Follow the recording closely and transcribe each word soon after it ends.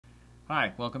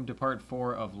Hi, welcome to part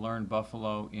 4 of Learn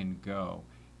Buffalo in Go.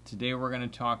 Today we're going to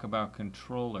talk about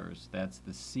controllers. That's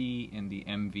the C in the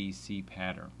MVC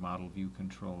pattern, Model View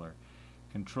Controller.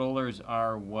 Controllers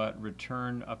are what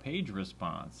return a page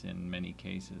response in many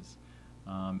cases.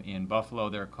 In Buffalo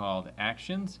they're called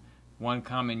actions. One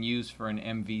common use for an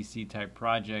MVC type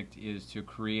project is to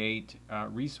create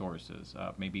resources,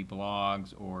 maybe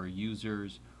blogs or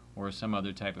users or some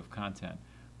other type of content.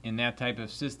 In that type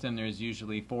of system, there's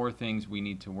usually 4 things we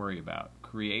need to worry about.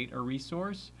 Create a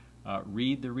resource,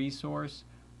 read the resource,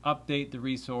 update the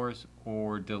resource,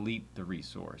 or delete the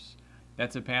resource.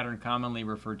 That's a pattern commonly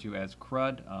referred to as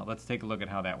CRUD. Let's take a look at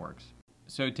how that works.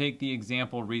 So take the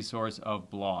example resource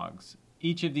of blogs.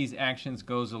 Each of these actions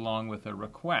goes along with a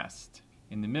request.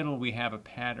 In the middle we have a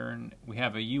pattern, we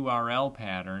have a URL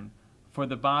pattern. For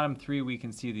the bottom 3 we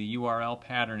can see the URL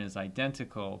pattern is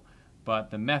identical,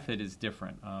 but the method is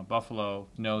different. Buffalo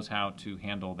knows how to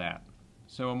handle that.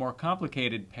 So a more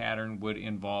complicated pattern would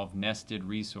involve nested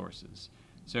resources.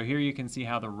 So here you can see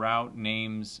how the route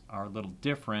names are a little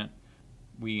different.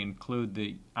 We include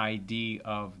the ID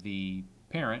of the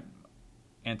parent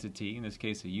entity, in this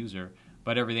case a user,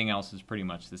 but everything else is pretty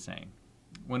much the same.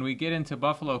 When we get into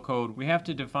Buffalo code, we have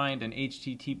to define an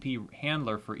HTTP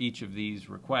handler for each of these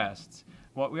requests.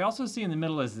 What we also see in the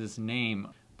middle is this name.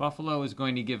 Buffalo is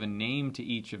going to give a name to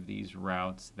each of these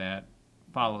routes that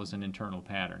follows an internal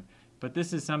pattern. But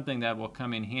this is something that will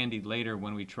come in handy later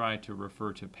when we try to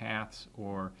refer to paths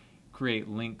or create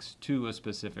links to a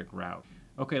specific route.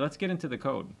 Okay, let's get into the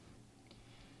code.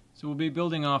 So we'll be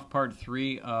building off part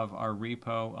 3 of our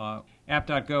repo.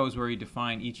 App.go is where we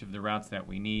define each of the routes that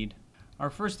we need. Our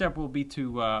first step will be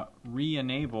to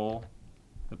re-enable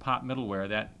the POP middleware.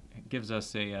 That gives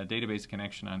us a database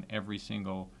connection on every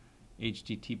single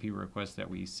HTTP request that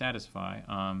we satisfy.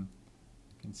 You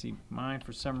can see mine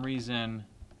for some reason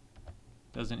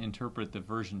doesn't interpret the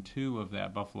version 2 of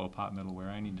that Buffalo POP middleware.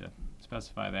 I need to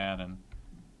specify that and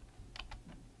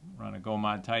run a go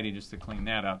mod tidy just to clean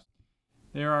that up.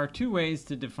 There are 2 ways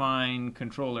to define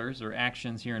controllers or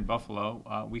actions here in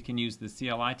Buffalo. We can use the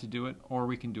CLI to do it, or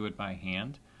we can do it by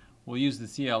hand. We'll use the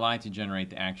CLI to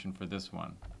generate the action for this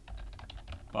one.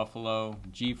 Buffalo,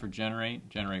 G for generate.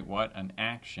 Generate what? An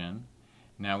action.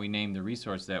 Now we name the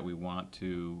resource that we want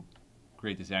to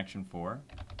create this action for,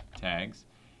 tags.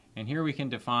 And here we can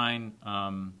define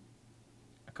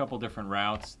a couple different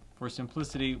routes. For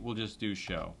simplicity, we'll just do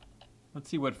show. Let's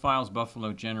see what files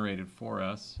Buffalo generated for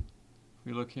us. If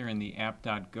we look here in the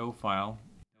app.go file,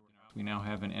 we now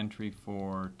have an entry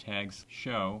for tags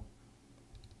show.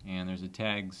 And there's a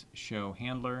tags show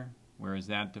handler. Where is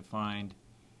that defined?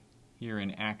 Here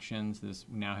in actions,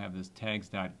 we now have this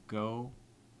tags.go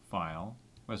file.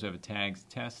 We also have a tags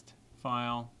test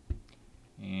file.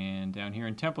 And down here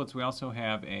in templates, we also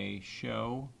have a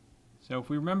show. So if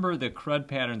we remember the CRUD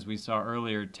patterns we saw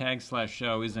earlier,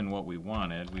 tag/show isn't what we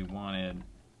wanted. We wanted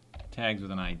tags with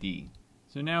an ID.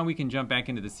 So now we can jump back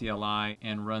into the CLI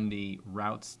and run the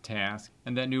routes task,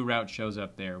 and that new route shows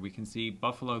up there. We can see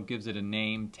Buffalo gives it a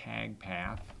name, tag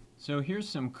path. So here's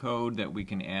some code that we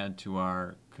can add to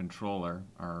our controller,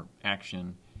 our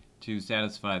action, to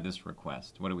satisfy this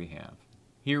request. What do we have?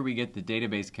 Here we get the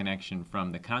database connection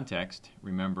from the context.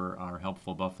 Remember our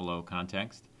helpful Buffalo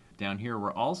context. Down here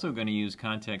we're also going to use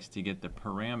context to get the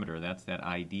parameter, that's that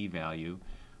ID value.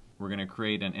 We're going to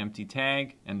create an empty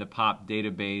tag, and the POP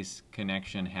database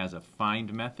connection has a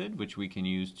find method, which we can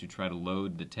use to try to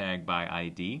load the tag by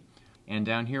ID. And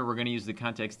down here we're going to use the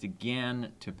context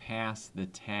again to pass the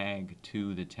tag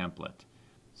to the template.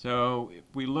 So if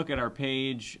we look at our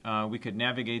page, we could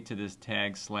navigate to this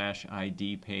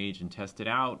tag/ID page and test it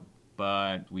out,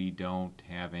 but we don't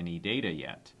have any data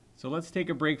yet. So let's take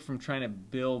a break from trying to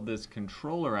build this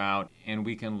controller out, and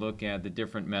we can look at the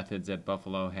different methods that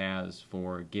Buffalo has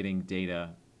for getting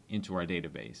data into our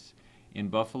database. In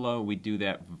Buffalo, we do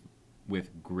that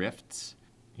with grifts.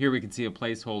 Here we can see a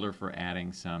placeholder for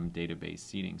adding some database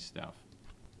seeding stuff.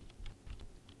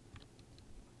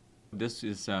 This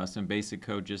is some basic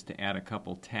code just to add a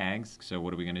couple tags. So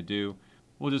what are we going to do?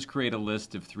 We'll just create a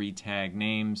list of 3 tag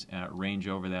names, range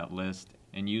over that list,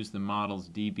 and use the models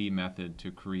DB method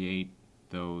to create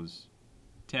those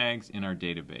tags in our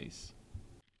database.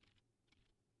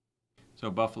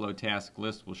 So Buffalo task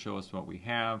list will show us what we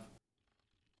have.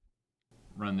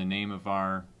 Run the name of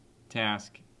our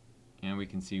task, and we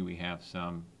can see we have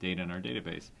some data in our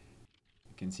database.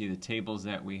 You can see the tables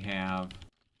that we have.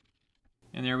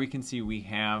 And there we can see we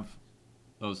have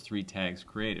those 3 tags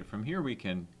created. From here we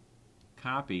can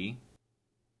copy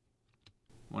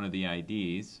one of the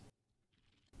IDs,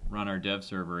 run our dev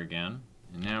server again,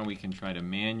 and now we can try to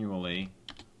manually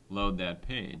load that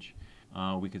page.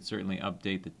 We could certainly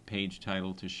update the page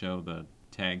title to show the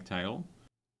tag title.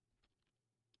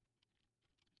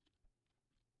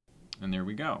 And there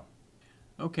we go.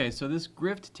 Okay, so this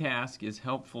grift task is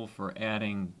helpful for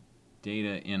adding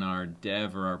data in our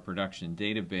dev or our production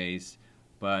database,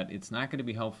 but it's not going to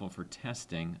be helpful for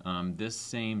testing. This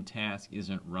same task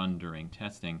isn't run during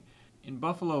testing. In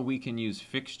Buffalo, we can use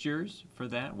fixtures for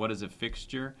that. What is a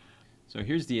fixture? So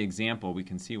here's the example. We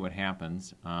can see what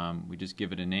happens. We just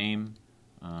give it a name.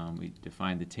 We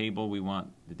define the table we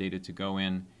want the data to go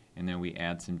in, and then we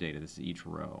add some data. This is each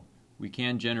row. We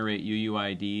can generate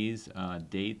UUIDs,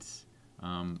 dates.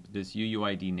 This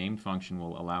UUID named function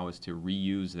will allow us to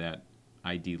reuse that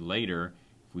ID later.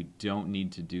 If we don't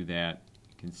need to do that,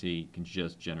 you can see you can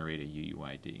just generate a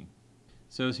UUID.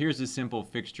 So here's a simple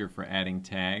fixture for adding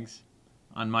tags.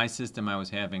 On my system, I was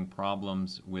having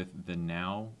problems with the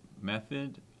now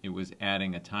method. It was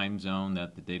adding a time zone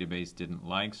that the database didn't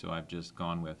like, so I've just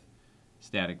gone with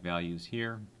static values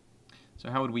here. So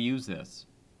how would we use this?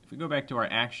 If we go back to our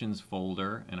actions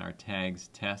folder and our tags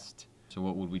test, so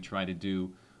what would we try to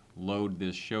do? Load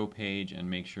this show page and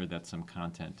make sure that some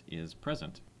content is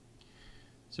present.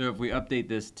 So if we update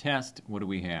this test, what do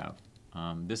we have?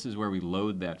 This is where we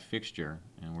load that fixture,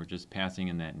 and we're just passing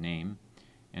in that name.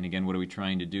 And again, what are we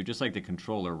trying to do? Just like the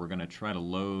controller, we're going to try to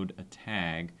load a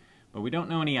tag, but we don't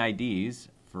know any IDs.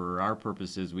 For our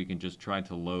purposes, we can just try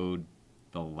to load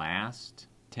the last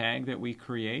tag that we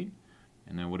create.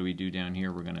 And then what do we do down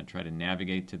here? We're going to try to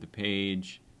navigate to the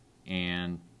page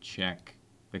and check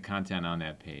the content on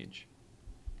that page.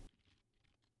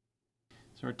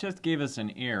 So our test gave us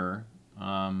an error,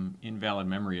 invalid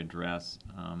memory address.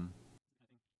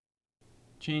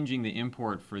 Changing the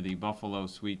import for the Buffalo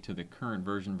suite to the current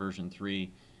version, version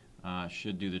 3,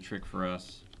 should do the trick for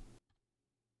us.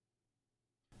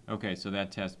 Okay, so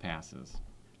that test passes.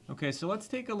 Okay, so let's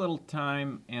take a little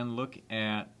time and look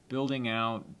at building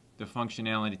out the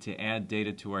functionality to add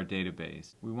data to our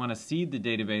database. We want to seed the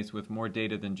database with more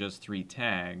data than just 3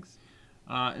 tags.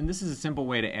 And this is a simple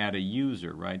way to add a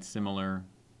user, right? In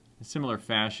similar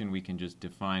fashion, we can just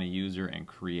define a user and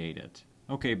create it.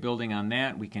 Okay, building on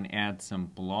that, we can add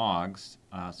some blogs.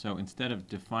 So instead of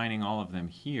defining all of them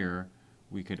here,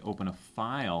 we could open a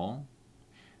file.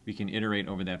 We can iterate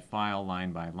over that file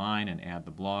line by line and add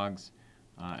the blogs.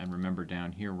 And remember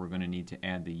down here, we're going to need to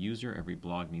add the user. Every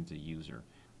blog needs a user.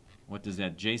 What does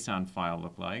that JSON file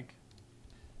look like?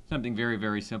 Something very,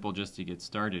 very simple just to get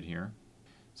started here.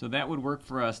 So that would work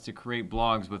for us to create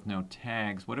blogs with no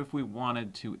tags. What if we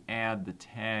wanted to add the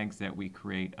tags that we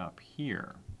create up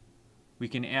here? We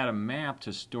can add a map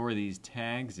to store these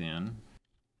tags in.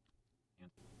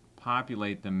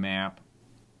 Populate the map.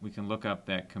 We can look up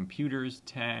that computers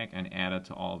tag and add it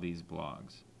to all these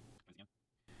blogs.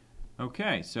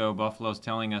 Okay, so Buffalo's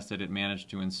telling us that it managed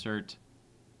to insert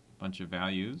a bunch of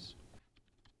values.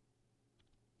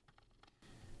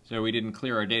 So we didn't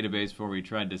clear our database before we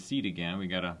tried to seed again. We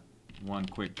got one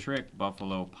quick trick,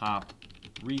 Buffalo pop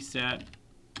reset.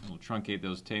 We'll truncate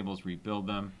those tables, rebuild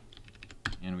them,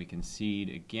 and we can seed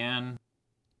again.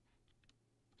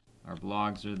 Our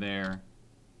blogs are there,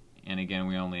 and again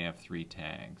we only have 3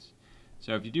 tags.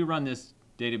 So if you do run this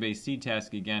database seed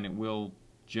task again, it will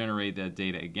generate that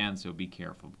data again, so be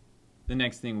careful. The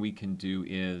next thing we can do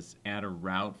is add a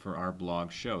route for our blog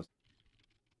show.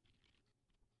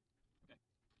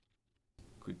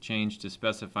 Quick change to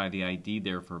specify the ID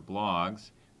there for blogs.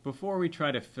 Before we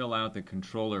try to fill out the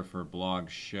controller for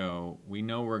blog show, we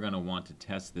know we're going to want to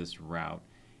test this route,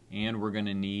 and we're going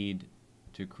to need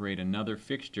to create another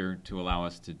fixture to allow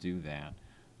us to do that.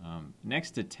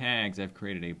 Next to tags, I've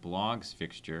created a blogs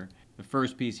fixture. The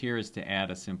first piece here is to add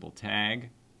a simple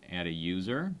tag, add a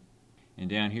user, and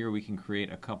down here we can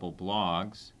create a couple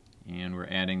blogs, and we're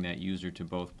adding that user to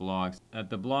both blogs.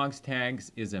 The blogs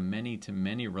tags is a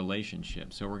many-to-many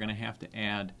relationship, so we're going to have to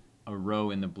add a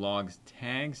row in the blogs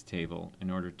tags table in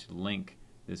order to link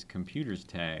this computers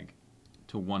tag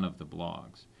to one of the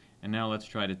blogs. And now let's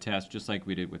try to test just like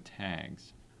we did with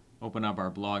tags. Open up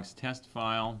our blogs test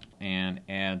file and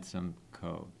add some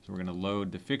code. So we're going to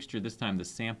load the fixture, this time the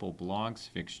sample blogs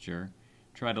fixture.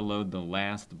 Try to load the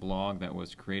last blog that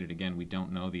was created. Again, we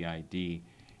don't know the ID.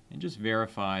 And just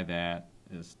verify that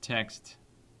this text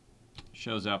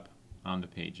shows up on the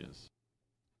pages.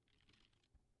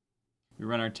 If we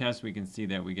run our test, we can see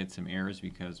that we get some errors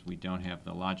because we don't have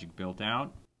the logic built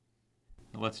out.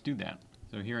 So let's do that.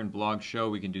 So here in blog show,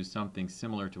 we can do something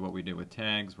similar to what we did with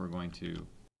tags. We're going to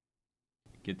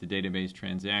get the database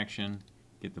transaction,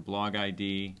 get the blog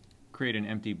ID, create an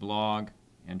empty blog,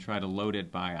 and try to load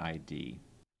it by ID.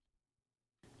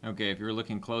 Okay, if you were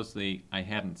looking closely, I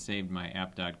hadn't saved my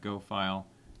app.go file,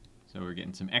 so we're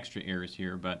getting some extra errors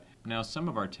here, but now some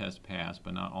of our tests passed,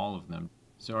 but not all of them.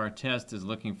 So our test is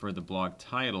looking for the blog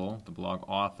title, the blog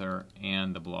author,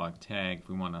 and the blog tag. If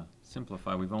we want to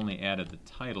simplify, we've only added the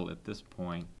title at this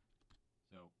point.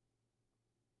 So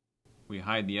we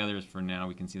hide the others for now.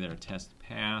 We can see that our test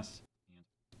pass.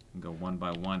 And go one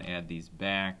by one, add these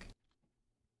back.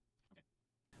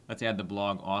 Let's add the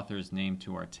blog author's name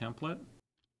to our template.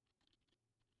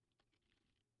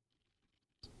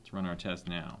 Let's run our test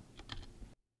now.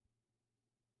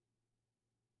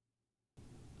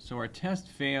 So our test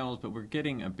fails, but we're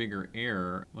getting a bigger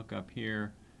error. Look up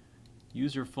here.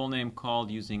 User full name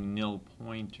called using nil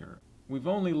pointer. We've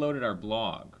only loaded our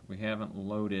blog. We haven't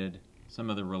loaded some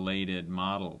of the related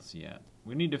models yet.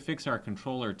 We need to fix our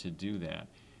controller to do that.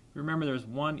 Remember, there's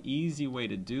one easy way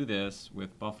to do this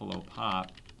with Buffalo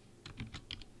Pop.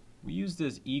 We use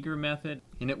this eager method,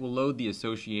 and it will load the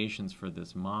associations for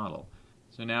this model.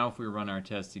 So now if we run our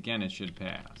test again, it should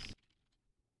pass.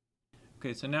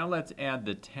 Okay, so now let's add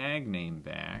the tag name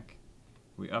back.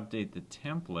 We update the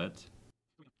template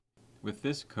with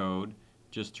this code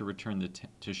just to return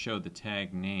to show the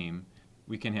tag name.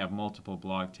 We can have multiple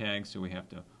blog tags, so we have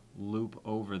to loop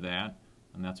over that,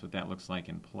 and that's what that looks like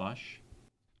in Plush.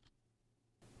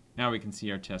 Now we can see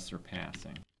our tests are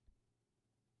passing.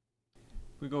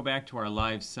 If we go back to our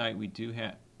live site, we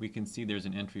can see there's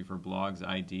an entry for blogs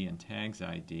ID and tags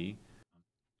ID.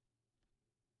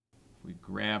 If we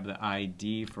grab the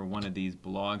ID for one of these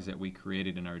blogs that we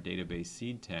created in our database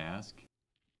seed task,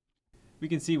 we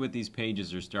can see what these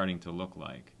pages are starting to look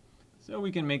like. So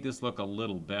we can make this look a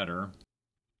little better.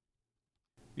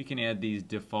 We can add these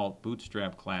default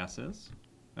bootstrap classes.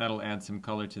 That'll add some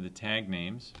color to the tag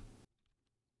names.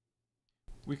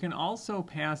 We can also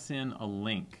pass in a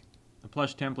link. The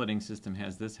Plush templating system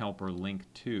has this helper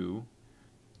linkTo.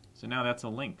 So now that's a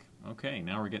link. Okay,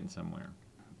 now we're getting somewhere.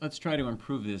 Let's try to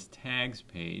improve this tags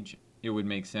page. It would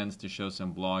make sense to show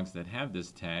some blogs that have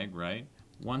this tag, right?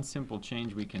 One simple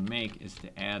change we can make is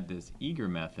to add this eager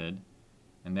method,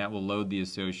 and that will load the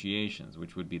associations,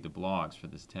 which would be the blogs for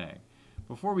this tag.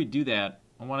 Before we do that,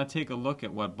 I want to take a look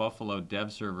at what Buffalo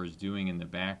Dev Server is doing in the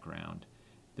background.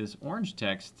 This orange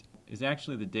text is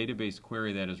actually the database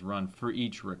query that is run for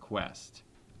each request.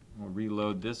 We'll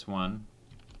reload this one,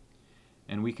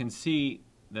 and we can see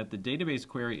that the database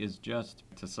query is just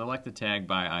to select the tag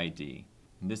by ID.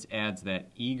 And this adds that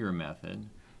eager method.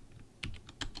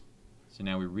 So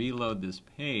now we reload this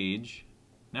page.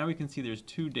 Now we can see there's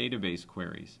two database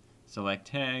queries, select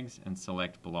tags and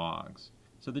select blogs.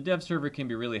 So the dev server can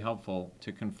be really helpful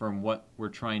to confirm what we're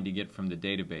trying to get from the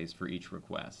database for each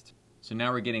request. So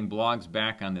now we're getting blogs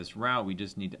back on this route. We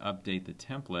just need to update the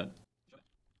template.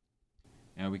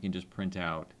 And we can just print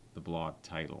out the blog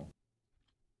title.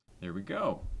 There we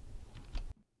go.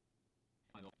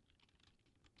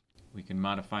 We can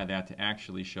modify that to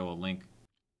actually show a link.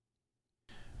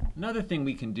 Another thing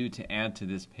we can do to add to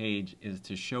this page is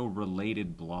to show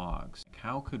related blogs.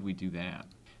 How could we do that?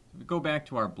 If we go back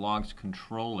to our blogs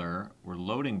controller, we're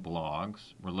loading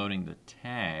blogs, we're loading the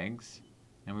tags,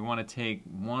 and we want to take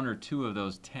one or two of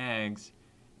those tags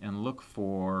and look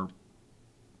for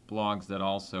blogs that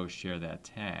also share that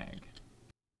tag.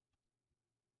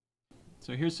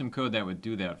 So here's some code that would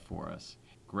do that for us.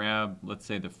 Grab, let's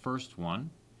say, the first one,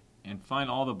 and find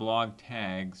all the blog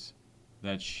tags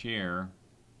that share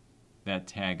that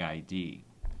tag ID.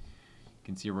 You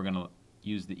can see we're going to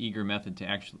use the eager method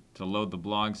to load the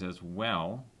blogs as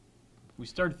well. If we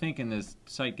start thinking this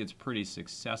site gets pretty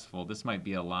successful, this might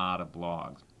be a lot of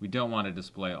blogs. We don't want to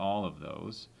display all of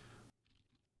those.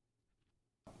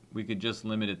 We could just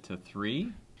limit it to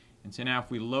 3. And so now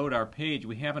if we load our page,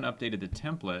 we haven't updated the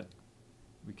template.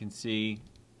 We can see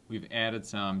we've added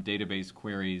some database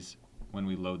queries when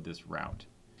we load this route.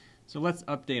 So let's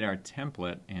update our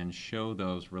template and show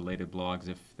those related blogs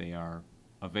if they are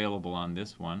available on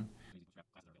this one.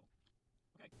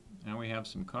 Now we have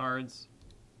some cards.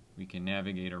 We can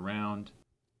navigate around.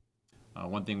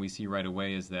 One thing we see right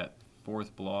away is that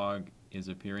fourth blog is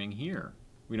appearing here.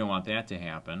 We don't want that to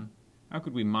happen. How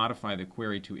could we modify the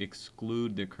query to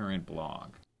exclude the current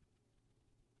blog?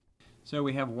 So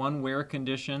we have one where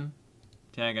condition,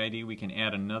 tag ID. We can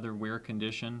add another where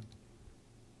condition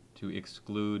to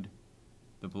exclude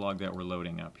the blog that we're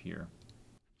loading up here.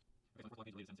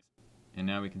 And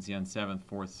now we can see on 7th,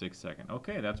 4th, 6th, 2nd.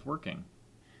 Okay, that's working.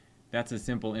 That's a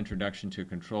simple introduction to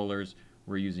controllers.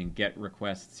 We're using get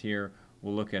requests here.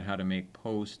 We'll look at how to make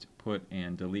post, put,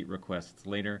 and delete requests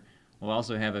later. We'll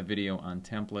also have a video on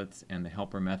templates and the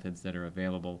helper methods that are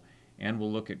available, and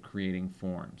we'll look at creating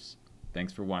forms.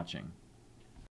 Thanks for watching.